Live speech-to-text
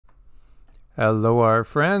Hello, our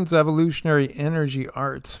friends, Evolutionary Energy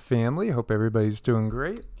Arts family. Hope everybody's doing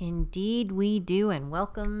great. Indeed we do, and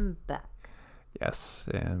welcome back. Yes,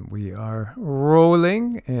 and we are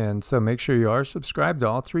rolling, and so make sure you are subscribed to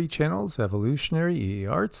all three channels, Evolutionary,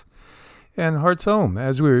 EEARTS, and Heart's Home.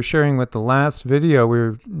 As we were sharing with the last video, we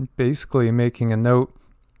were basically making a note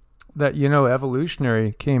that,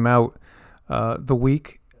 Evolutionary came out the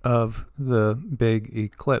week of the big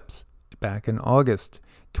eclipse back in August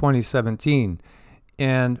 2017.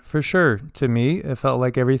 And for sure, to me, it felt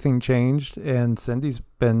like everything changed. And Cindy's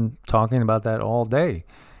been talking about that all day,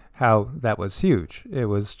 how that was huge. It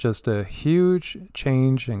was just a huge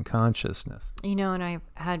change in consciousness. And I've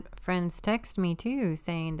had friends text me too,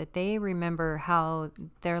 saying that they remember how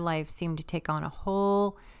their life seemed to take on a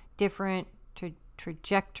whole different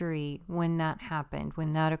trajectory when that happened,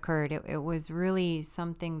 when that occurred. It was really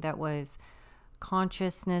something that was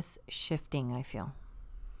consciousness shifting, I feel.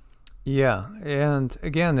 Yeah, and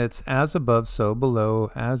again, it's as above, so below,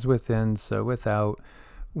 as within, so without.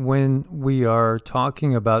 When we are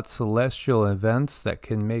talking about celestial events that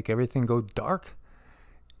can make everything go dark,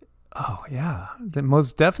 oh yeah,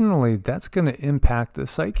 most definitely that's going to impact the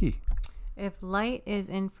psyche. If light is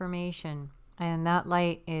information and that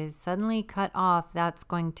light is suddenly cut off, that's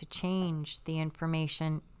going to change the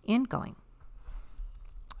information ingoing.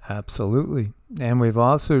 Absolutely. And we've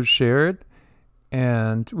also shared,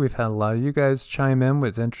 and we've had a lot of you guys chime in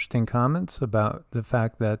with interesting comments about the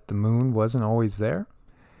fact that the moon wasn't always there.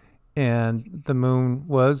 And the moon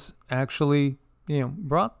was actually,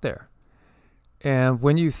 brought there. And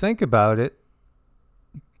when you think about it,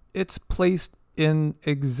 it's placed in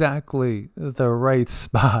exactly the right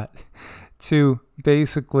spot to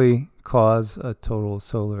basically cause a total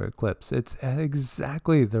solar eclipse. It's at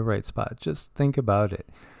exactly the right spot. Just think about it.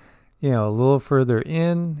 A little further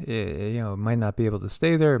in, it might not be able to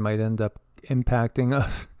stay there. It might end up impacting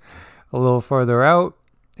us a little farther out.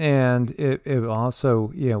 And it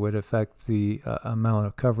also, would affect the amount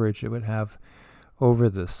of coverage it would have over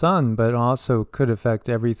the sun, but also could affect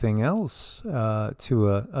everything else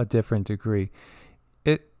to a different degree.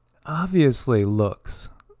 It obviously looks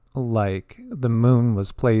like the moon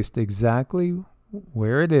was placed exactly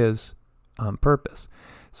where it is on purpose.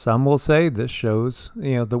 Some will say this shows,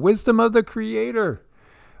 the wisdom of the creator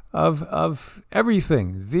of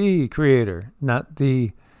everything, the creator, not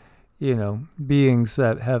the beings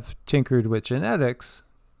that have tinkered with genetics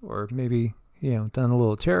or maybe, done a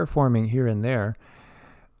little terraforming here and there,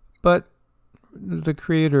 but the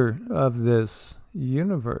creator of this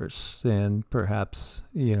universe, and perhaps,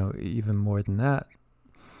 even more than that.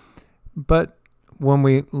 But when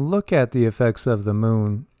we look at the effects of the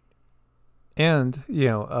moon and,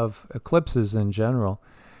 of eclipses in general,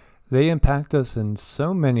 they impact us in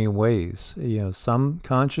so many ways, some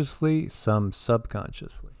consciously, some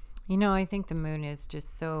subconsciously. I think the moon is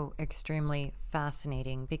just so extremely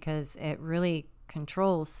fascinating because it really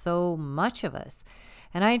controls so much of us.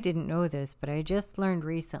 And I didn't know this, but I just learned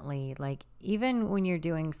recently, like even when you're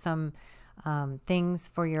doing some things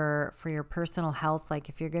for your personal health, like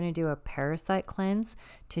if you're going to do a parasite cleanse,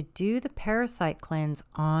 to do the parasite cleanse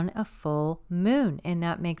on a full moon, and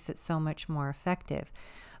that makes it so much more effective.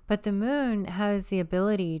 But the moon has the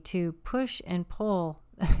ability to push and pull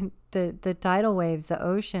the tidal waves, the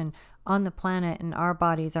ocean on the planet, and our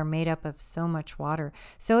bodies are made up of so much water.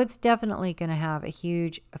 So it's definitely going to have a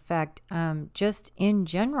huge effect just in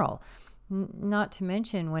general, not to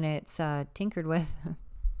mention when it's tinkered with.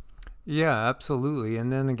 Yeah, absolutely.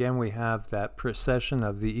 And then again, we have that precession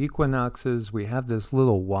of the equinoxes. We have this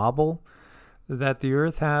little wobble that the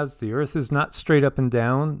Earth has. The Earth is not straight up and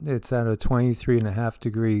down. It's at a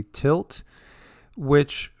 23.5-degree tilt,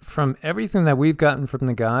 which from everything that we've gotten from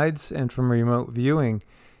the guides and from remote viewing,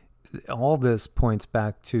 all this points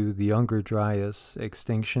back to the Younger Dryas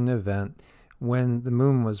extinction event when the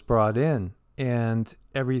moon was brought in and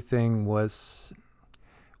everything was,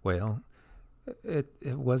 well, it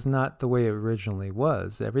was not the way it originally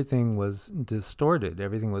was. Everything was distorted.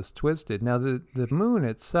 Everything was twisted. Now, the moon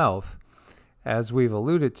itself, as we've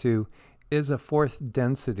alluded to, is a fourth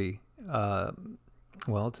density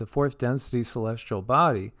it's a fourth density celestial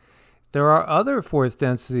body. There are other fourth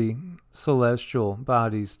density celestial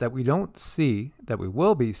bodies that we don't see, that we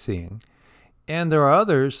will be seeing. And there are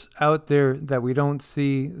others out there that we don't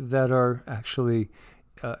see that are actually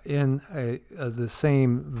in the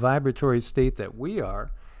same vibratory state that we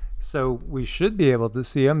are. So we should be able to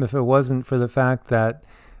see them if it wasn't for the fact that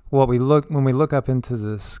when we look up into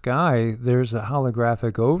the sky, there's a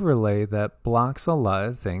holographic overlay that blocks a lot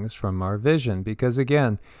of things from our vision. Because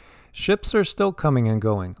again, ships are still coming and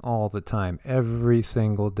going all the time, every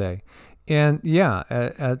single day. And yeah,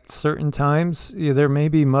 at certain times, there may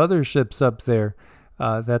be motherships up there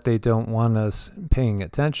that they don't want us paying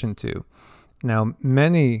attention to. Now,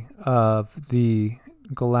 many of the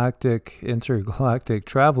intergalactic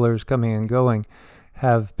travelers coming and going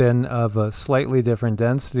have been of a slightly different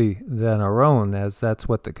density than our own, as that's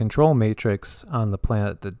what the control matrix on the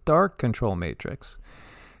planet, the dark control matrix,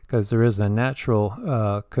 because there is a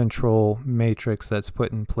natural control matrix that's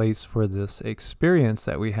put in place for this experience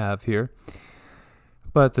that we have here.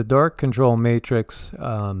 But the dark control matrix,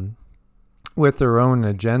 with their own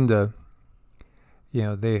agenda,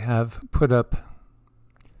 they have put up,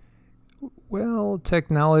 well,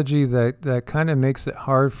 technology that kind of makes it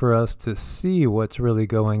hard for us to see what's really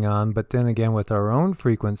going on. But then again, with our own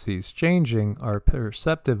frequencies changing, our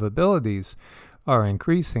perceptive abilities are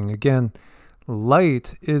increasing. Again,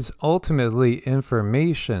 light is ultimately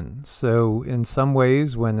information. So in some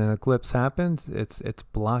ways, when an eclipse happens, it's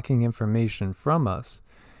blocking information from us.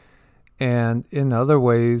 And in other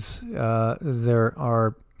ways, there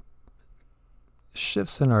are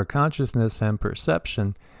shifts in our consciousness and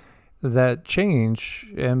perception that change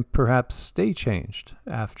and perhaps stay changed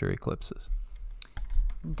after eclipses.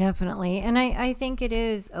 Definitely. And I think it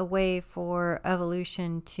is a way for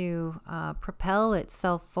evolution to propel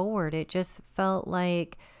itself forward. It just felt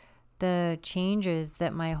like the changes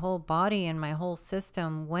that my whole body and my whole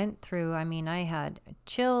system went through. I mean, I had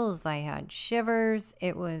chills, I had shivers.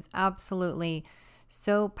 It was absolutely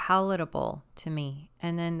so palatable to me.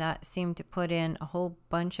 And then that seemed to put in a whole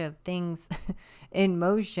bunch of things in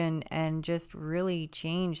motion and just really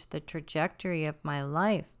change the trajectory of my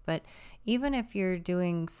life. But even if you're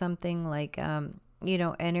doing something like,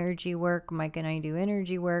 energy work, Mike and I do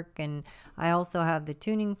energy work, and I also have the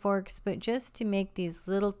tuning forks, but just to make these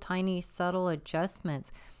little tiny subtle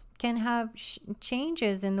adjustments can have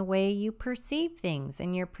changes in the way you perceive things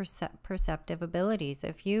and your perceptive abilities.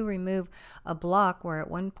 If you remove a block where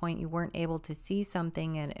at one point you weren't able to see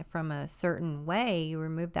something and from a certain way, you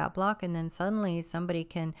remove that block and then suddenly somebody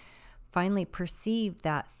can finally perceive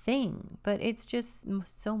that thing. But it's just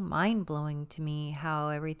so mind-blowing to me how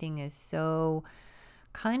everything is so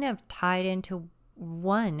kind of tied into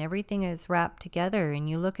one. Everything is wrapped together, and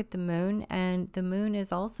you look at the moon, and the moon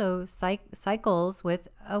is also cycles with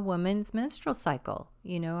a woman's menstrual cycle.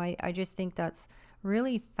 I just think that's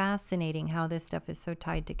really fascinating how this stuff is so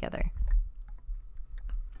tied together.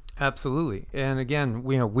 Absolutely. And again,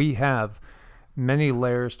 we have many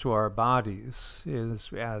layers to our bodies,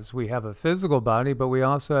 as we have a physical body, but we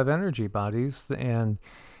also have energy bodies, and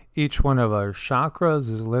each one of our chakras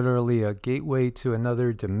is literally a gateway to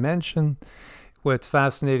another dimension. What's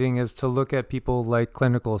fascinating is to look at people like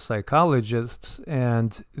clinical psychologists,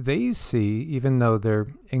 and they see, even though they're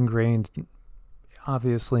ingrained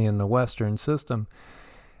obviously in the Western system,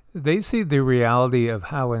 they see the reality of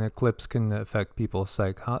how an eclipse can affect people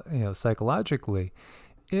psychologically.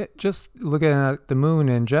 Just looking at the moon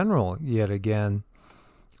in general, yet again,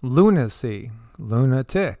 lunacy,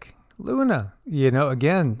 lunatic, Luna,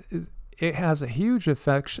 again, it has a huge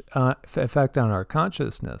effect on our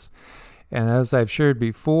consciousness. And as I've shared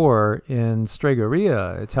before, in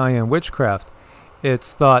Stregoria, Italian witchcraft,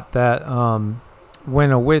 it's thought that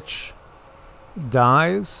when a witch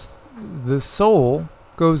dies, the soul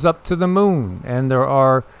goes up to the moon, and there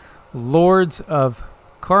are lords of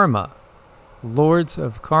karma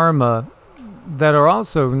that are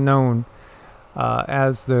also known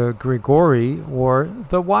as the Grigori, or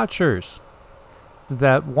the Watchers,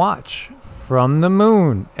 that watch from the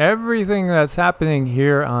moon everything that's happening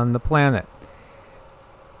here on the planet.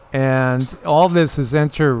 And all this is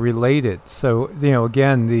interrelated. So,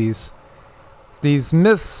 again, these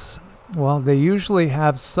myths, well, they usually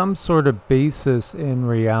have some sort of basis in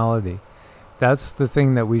reality. That's the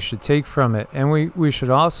thing that we should take from it. And we should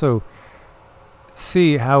also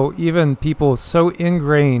see how even people so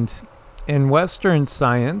ingrained in Western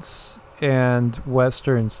science and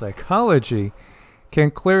Western psychology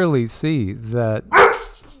can clearly see that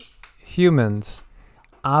humans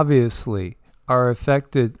obviously are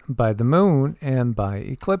affected by the moon and by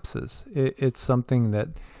eclipses. It's something that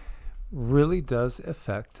really does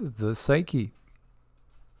affect the psyche.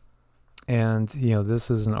 And,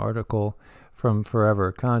 this is an article from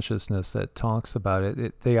Forever Consciousness that talks about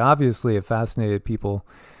it. They obviously have fascinated people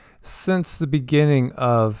since the beginning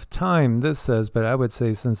of time, this says, but I would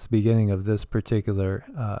say since the beginning of this particular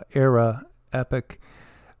epoch,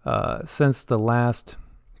 since the last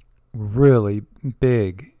really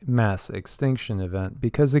big mass extinction event.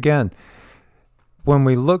 Because again, when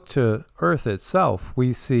we look to Earth itself,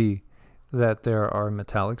 we see that there are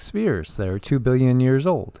metallic spheres that are 2 billion years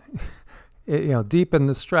old. deep in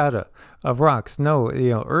the strata of rocks. No,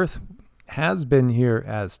 Earth has been here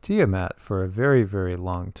as Tiamat for a very, very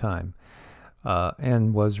long time,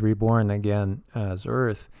 and was reborn again as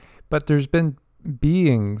Earth. But there's been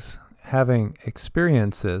beings having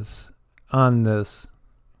experiences on this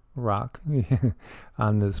rock,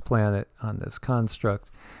 on this planet, on this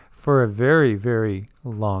construct, for a very, very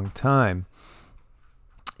long time.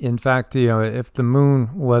 In fact, if the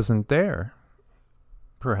moon wasn't there,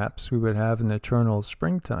 perhaps we would have an eternal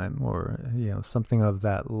springtime, or something of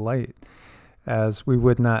that light, as we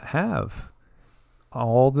would not have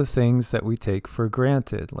all the things that we take for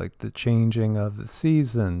granted, like the changing of the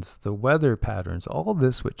seasons, the weather patterns. All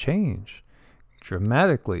this would change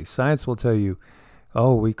dramatically. Science will tell you,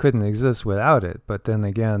 oh, we couldn't exist without it. But then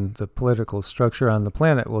again, the political structure on the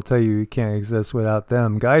planet will tell you can't exist without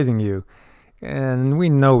them guiding you. And we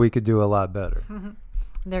know we could do a lot better.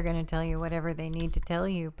 They're going to tell you whatever they need to tell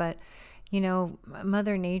you. But,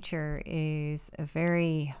 Mother Nature is a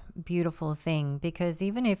very beautiful thing, because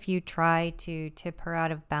even if you try to tip her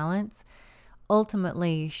out of balance,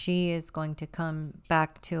 ultimately she is going to come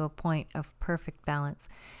back to a point of perfect balance.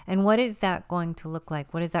 And what is that going to look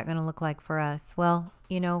like? What is that going to look like for us? Well,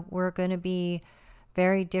 we're going to be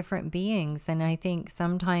very different beings. And I think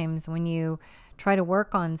sometimes when you try to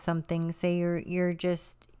work on something, say you're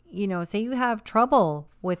just, say you have trouble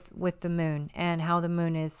with the moon and how the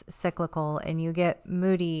moon is cyclical, and you get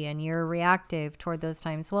moody and you're reactive toward those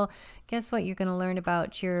times. Well, guess what? You're going to learn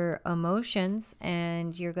about your emotions,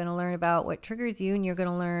 and you're going to learn about what triggers you, and you're going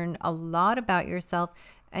to learn a lot about yourself,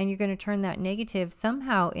 and you're going to turn that negative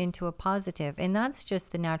somehow into a positive. And that's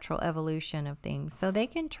just the natural evolution of things. So they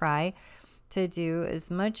can try to do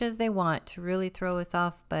as much as they want to really throw us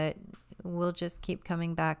off, but we'll just keep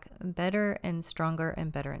coming back better and stronger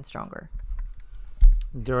and better and stronger.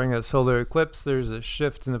 During a solar eclipse, there's a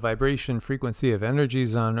shift in the vibration frequency of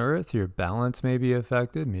energies on Earth. Your balance may be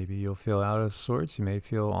affected. Maybe you'll feel out of sorts. You may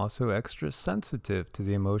feel also extra sensitive to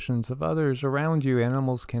the emotions of others around you.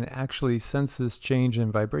 Animals can actually sense this change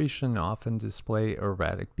in vibration, often display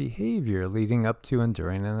erratic behavior leading up to and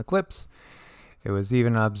during an eclipse. It was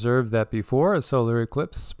even observed that before a solar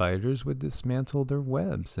eclipse, spiders would dismantle their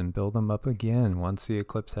webs and build them up again once the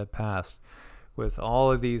eclipse had passed. With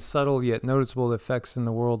all of these subtle yet noticeable effects in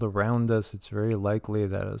the world around us, it's very likely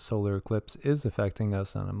that a solar eclipse is affecting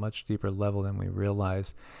us on a much deeper level than we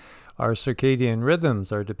realize. Our circadian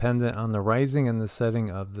rhythms are dependent on the rising and the setting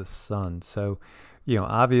of the sun. So,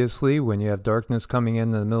 obviously, when you have darkness coming in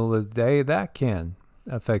the middle of the day, that can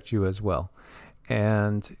affect you as well.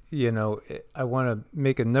 And, I want to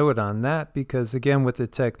make a note on that, because, again, with the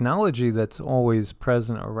technology that's always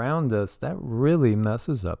present around us, that really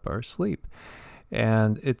messes up our sleep.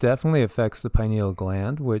 And it definitely affects the pineal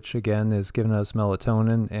gland, which, again, is giving us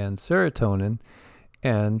melatonin and serotonin.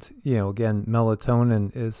 And, again,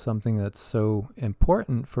 melatonin is something that's so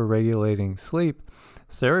important for regulating sleep.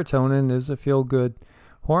 Serotonin is a feel-good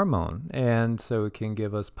hormone, and so it can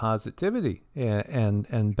give us positivity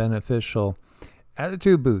and beneficial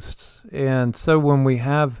attitude boosts. And so when we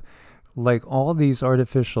have like all these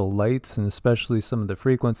artificial lights, and especially some of the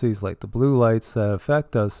frequencies like the blue lights that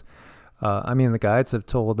affect us, the guides have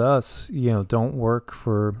told us, don't work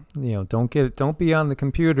for, don't be on the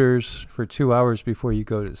computers for 2 hours before you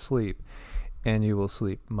go to sleep, and you will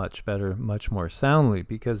sleep much better, much more soundly,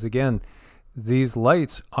 because again, these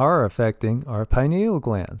lights are affecting our pineal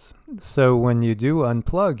glands. So when you do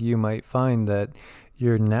unplug, you might find that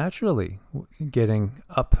you're naturally getting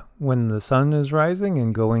up when the sun is rising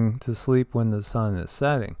and going to sleep when the sun is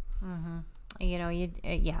setting. Mm-hmm.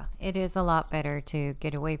 It is a lot better to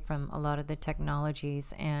get away from a lot of the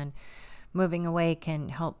technologies, and moving away can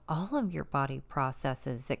help all of your body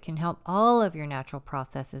processes. It can help all of your natural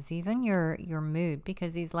processes, even your mood,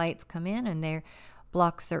 because these lights come in and they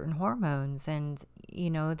block certain hormones, and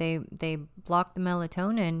they block the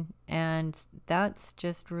melatonin, and that's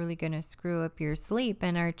just really going to screw up your sleep.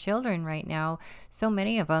 And our children right now, so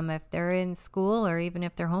many of them, if they're in school or even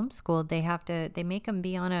if they're homeschooled, they make them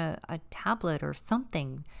be on a tablet or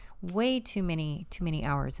something way too many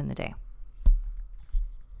hours in the day.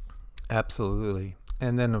 Absolutely.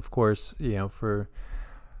 And then of course, for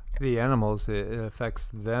the animals, it affects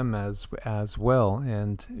them as well.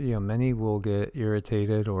 And many will get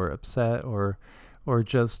irritated or upset or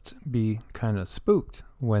just be kind of spooked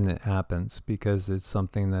when it happens, because it's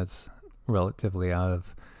something that's relatively out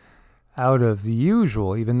of the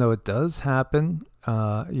usual, even though it does happen.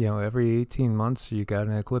 Every 18 months you got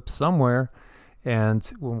an eclipse somewhere. And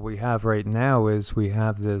what we have right now is we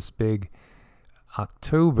have this big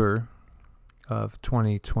October of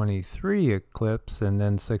 2023 eclipse, and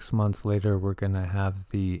then 6 months later we're going to have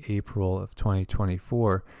the April of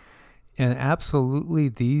 2024. And absolutely,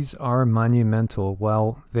 these are monumental.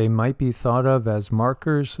 While they might be thought of as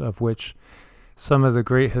markers of which some of the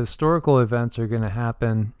great historical events are going to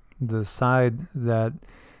happen, the side that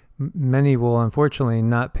many will unfortunately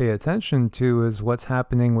not pay attention to is what's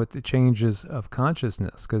happening with the changes of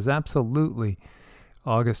consciousness. Because absolutely,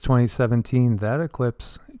 August 2017, that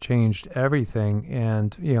eclipse changed everything.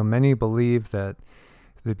 And, many believe that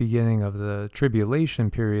the beginning of the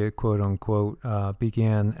tribulation period, quote unquote,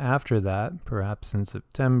 began after that, perhaps in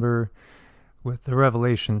September, with the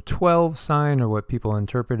Revelation 12 sign, or what people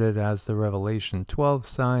interpreted as the Revelation 12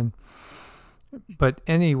 sign. But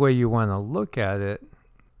any way you want to look at it,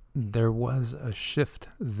 there was a shift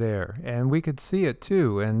there, and we could see it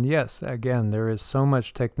too. And yes, again, there is so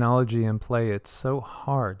much technology in play, it's so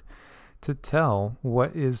hard to tell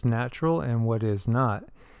what is natural and what is not.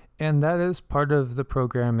 And that is part of the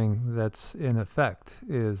programming that's in effect,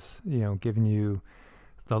 is, giving you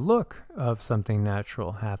the look of something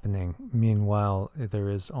natural happening. Meanwhile, there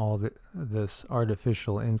is all this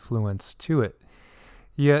artificial influence to it.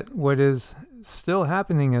 Yet what is still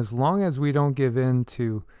happening, as long as we don't give in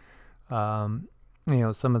to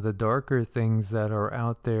some of the darker things that are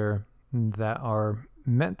out there that are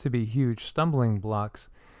meant to be huge stumbling blocks,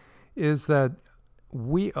 is that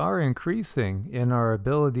we are increasing in our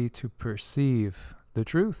ability to perceive the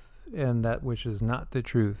truth and that which is not the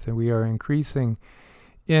truth. And we are increasing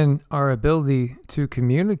in our ability to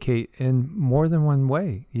communicate in more than one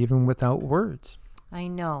way, even without words. I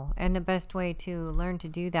know. And the best way to learn to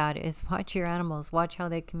do that is watch your animals, watch how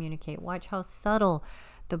they communicate, watch how subtle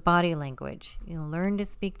the body language. Learn to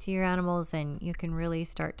speak to your animals, and you can really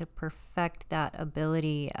start to perfect that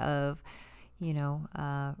ability of,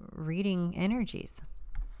 reading energies.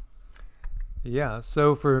 Yeah.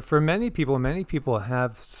 So for many people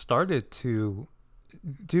have started to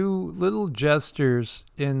do little gestures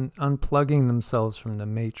in unplugging themselves from the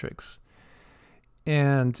matrix.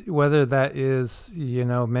 And whether that is,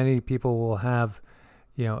 many people will have,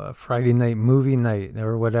 a Friday night movie night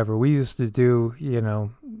or whatever. We used to do,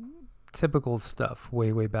 typical stuff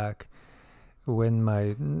way back when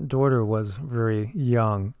my daughter was very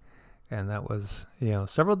young. And that was,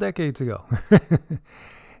 several decades ago.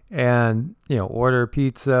 And, order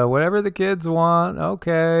pizza, whatever the kids want.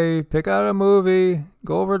 Okay, pick out a movie,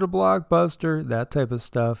 go over to Blockbuster, that type of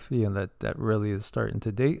stuff. That really is starting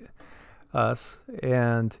to date us.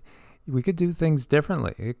 And we could do things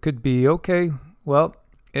differently. It could be, okay, well,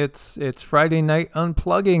 it's Friday night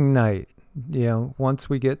unplugging night. Once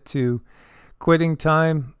we get to quitting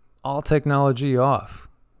time, all technology off.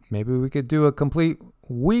 Maybe we could do a complete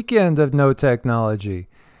weekend of no technology.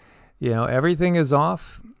 Everything is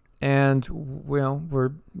off. And,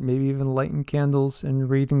 we're maybe even lighting candles and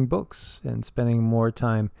reading books and spending more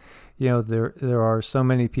time. There are so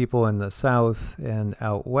many people in the South and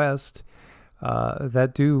out West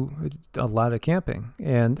that do a lot of camping,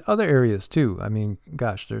 and other areas too. I mean,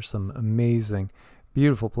 gosh, there's some amazing,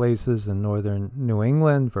 beautiful places in northern New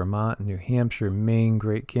England, Vermont, New Hampshire, Maine,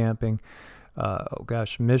 great camping.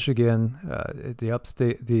 Michigan,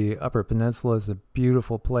 the Upper Peninsula is a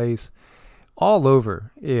beautiful place. All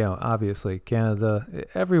over, obviously Canada,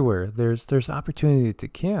 everywhere. There's opportunity to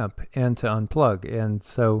camp and to unplug. And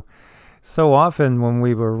so often when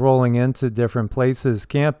we were rolling into different places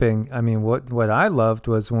camping, I mean, what I loved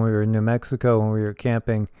was when we were in New Mexico, when we were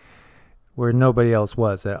camping where nobody else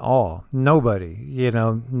was at all. Nobody,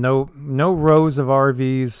 no rows of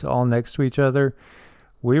RVs all next to each other.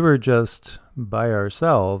 We were just by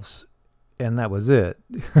ourselves, and that was it.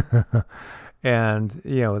 And,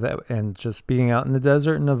 and just being out in the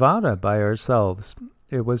desert in Nevada by ourselves,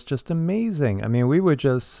 it was just amazing. I mean, we would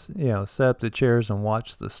just, set up the chairs and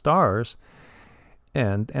watch the stars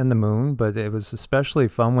and the moon. But it was especially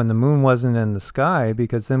fun when the moon wasn't in the sky,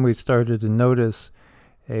 because then we started to notice,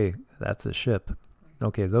 hey, that's a ship.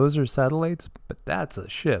 Okay, those are satellites, but that's a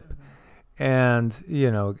ship. And,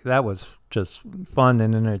 that was just fun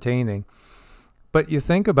and entertaining. But you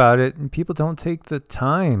think about it, and people don't take the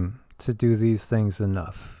time to do these things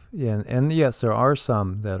enough. And yes, there are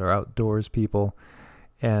some that are outdoors people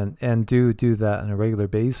and do that on a regular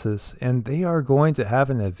basis, and they are going to have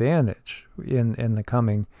an advantage in the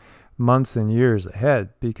coming months and years ahead,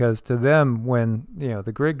 because to them, when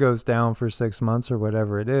the grid goes down for 6 months or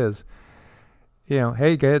whatever it is,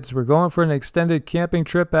 hey kids, we're going for an extended camping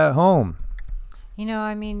trip at home.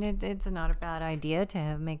 It's not a bad idea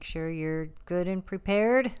to make sure you're good and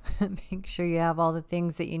prepared. Make sure you have all the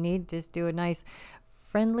things that you need. Just do a nice,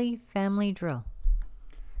 friendly family drill.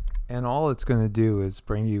 And all it's going to do is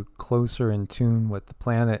bring you closer in tune with the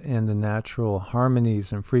planet and the natural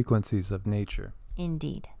harmonies and frequencies of nature.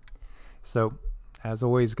 Indeed. So, as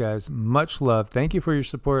always, guys, much love. Thank you for your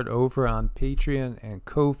support over on Patreon and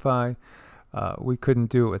Ko-Fi. We couldn't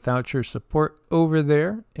do it without your support over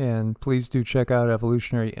there. And please do check out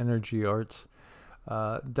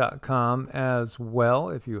evolutionaryenergyarts.com as well.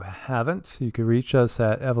 If you haven't, you can reach us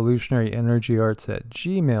at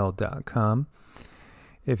evolutionaryenergyarts@gmail.com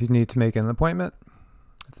if you need to make an appointment.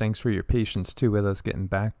 Thanks for your patience too with us getting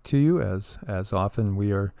back to you, as often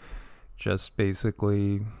we are just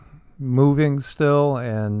basically moving still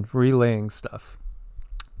and relaying stuff.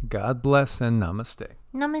 God bless and namaste.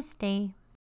 Namaste.